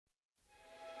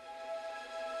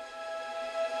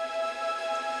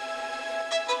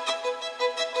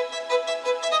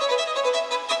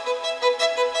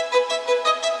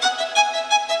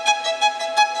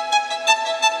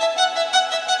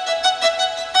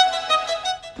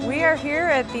are here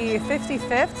at the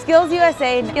 55th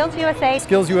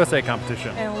SkillsUSA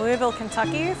competition in Louisville,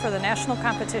 Kentucky for the national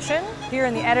competition here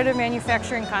in the additive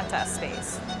manufacturing contest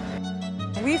phase.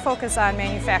 We focus on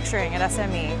manufacturing at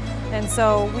SME, and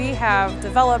so we have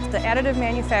developed the additive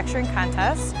manufacturing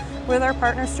contest with our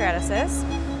partner Stratasys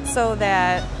so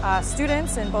that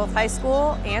students in both high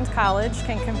school and college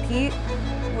can compete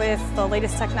with the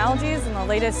latest technologies and the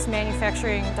latest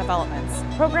manufacturing developments.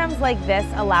 Programs like this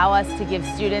allow us to give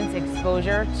students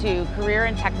exposure to career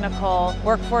and technical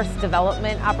workforce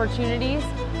development opportunities.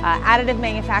 Additive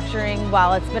manufacturing,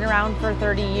 while it's been around for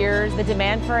 30 years, the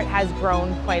demand for it has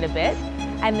grown quite a bit,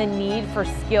 and the need for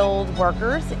skilled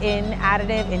workers in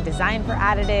additive, in design for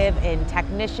additive, in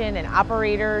technician and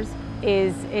operators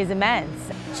is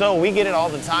immense. So we get it all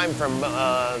the time from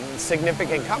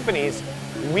significant companies.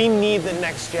 We need the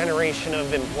next generation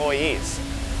of employees.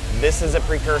 This is a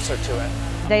precursor to it.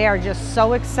 They are just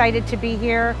so excited to be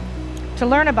here, to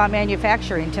learn about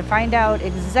manufacturing, to find out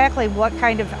exactly what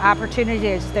kind of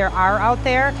opportunities there are out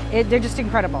there. They're just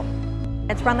incredible.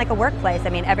 It's run like a workplace. I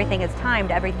mean, everything is timed,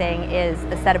 everything is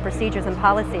a set of procedures and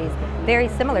policies, very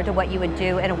similar to what you would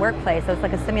do in a workplace. So it's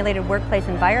like a simulated workplace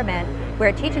environment where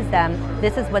it teaches them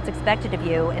this is what's expected of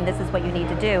you and this is what you need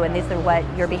to do and these are what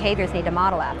your behaviors need to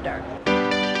model after.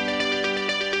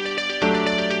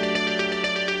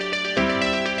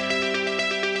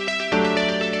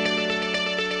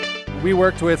 we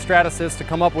worked with Stratasys to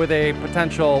come up with a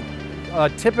potential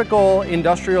typical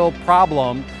industrial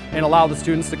problem and allow the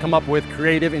students to come up with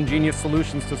creative, ingenious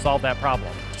solutions to solve that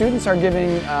problem. Students are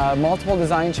giving multiple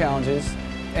design challenges,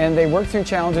 and they work through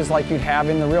challenges like you'd have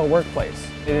in the real workplace.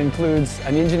 It includes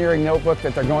an engineering notebook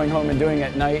that they're going home and doing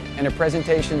at night, and a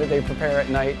presentation that they prepare at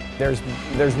night.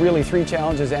 There's really 3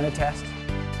 challenges and a test.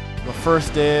 The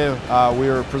first day we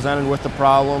were presented with the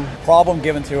problem. The problem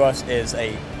given to us is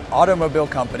an automobile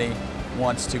company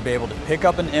wants to be able to pick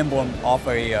up an emblem off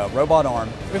a robot arm.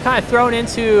 We've kind of thrown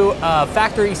into a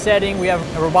factory setting. We have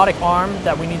a robotic arm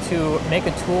that we need to make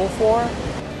a tool for.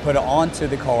 Put it onto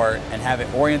the car and have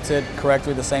it oriented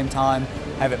correctly at the same time,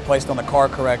 have it placed on the car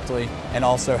correctly, and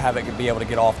also have it be able to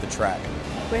get off the track.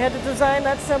 We had to design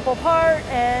that simple part,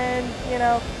 and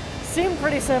seemed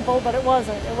pretty simple, but it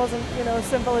wasn't. It wasn't as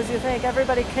simple as you think.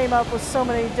 Everybody came up with so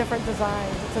many different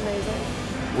designs. It's amazing.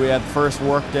 We had first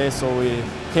work day, so we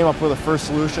came up with a first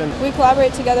solution. We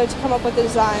collaborate together to come up with the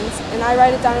designs, and I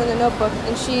write it down in the notebook,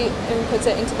 and she inputs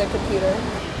it into the computer.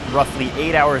 Roughly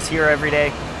 8 hours here every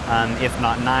day, if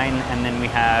not 9, and then we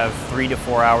have 3 to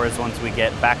 4 hours once we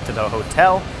get back to the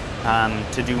hotel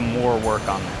to do more work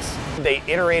on this. They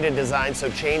iterate a design, so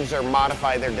change or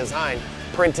modify their design,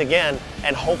 print again,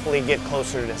 and hopefully get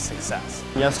closer to success.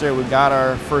 Yesterday we got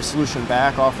our first solution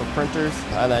back off of printers,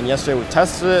 and then yesterday we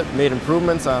tested it, made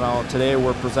improvements on it. Today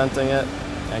we're presenting it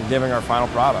and giving our final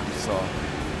product. So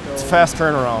it's a fast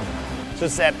turnaround. So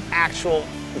it's that actual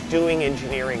doing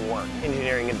engineering work,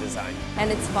 engineering and design.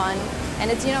 And it's fun, and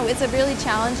it's it's a really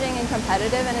challenging and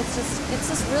competitive, and it's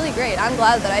just really great. I'm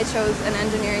glad that I chose an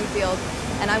engineering field,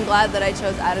 and I'm glad that I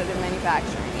chose additive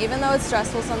manufacturing. Even though it's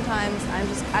stressful sometimes,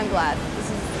 I'm glad.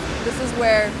 This is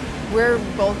where we're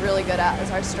both really good at, is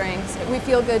our strengths. We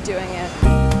feel good doing it.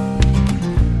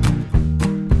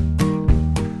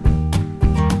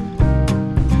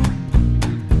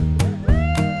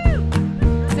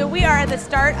 We are at the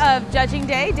start of judging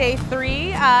day, day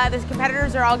 3. The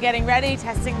competitors are all getting ready,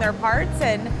 testing their parts,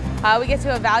 and we get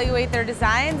to evaluate their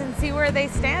designs and see where they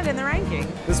stand in the ranking.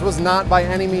 This was not by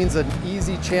any means an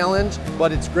easy challenge,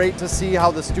 but it's great to see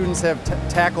how the students have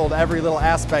tackled every little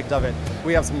aspect of it.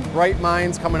 We have some bright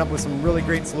minds coming up with some really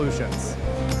great solutions.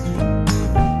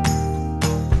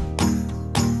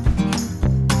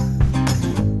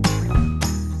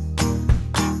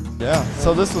 Yeah,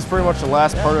 so this was pretty much the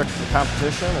last part of the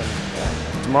competition,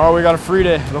 and tomorrow we got a free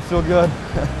day. It'll feel good.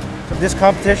 This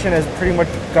competition has pretty much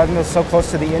gotten us so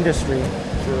close to the industry.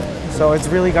 Sure. So it's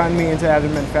really gotten me into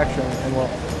additive manufacturing,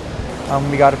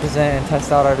 and we got to present and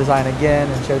test out our design again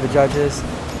and show the judges,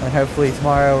 and hopefully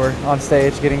tomorrow we're on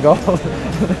stage getting gold.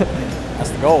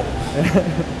 That's the goal.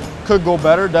 Could go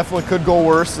better, definitely could go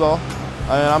worse though.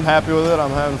 I'm happy with it,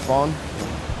 I'm having fun.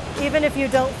 Even if you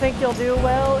don't think you'll do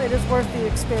well, it is worth the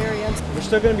experience. We're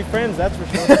still going to be friends, that's for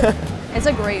sure. It's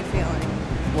a great feeling.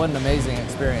 What an amazing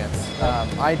experience.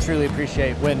 I truly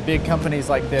appreciate when big companies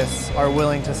like this are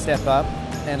willing to step up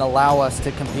and allow us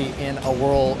to compete in a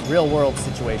real world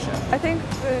situation. I think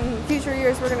in future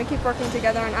years we're going to keep working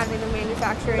together on additive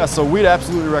manufacturing. Yeah, so we'd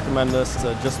absolutely recommend this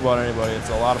to just about anybody. It's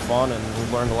a lot of fun and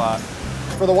we've learned a lot.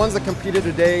 For the ones that competed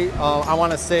today, I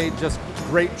want to say just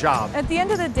great job. At the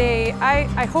end of the day,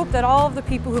 I hope that all of the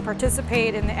people who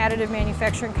participate in the additive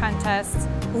manufacturing contest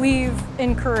leave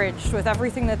encouraged with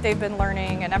everything that they've been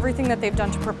learning and everything that they've done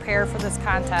to prepare for this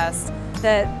contest,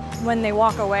 that when they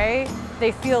walk away,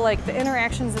 they feel like the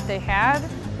interactions that they had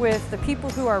with the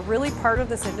people who are really part of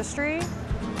this industry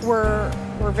were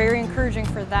very encouraging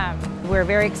for them. We're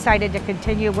very excited to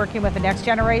continue working with the next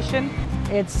generation.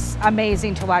 It's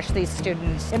amazing to watch these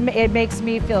students. It makes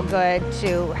me feel good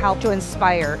to help to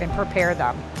inspire and prepare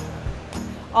them.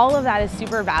 All of that is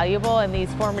super valuable in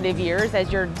these formative years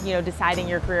as you're deciding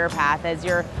your career path, as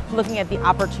you're looking at the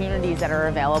opportunities that are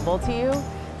available to you.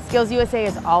 SkillsUSA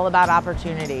is all about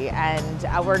opportunity,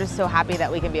 and we're just so happy that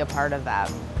we can be a part of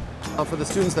that. For the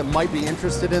students that might be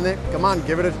interested in it, come on,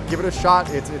 give it a shot.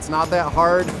 It's not that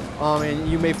hard, and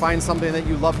you may find something that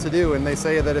you love to do. And they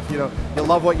say that if you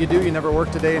love what you do, you never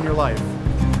worked a day in your life.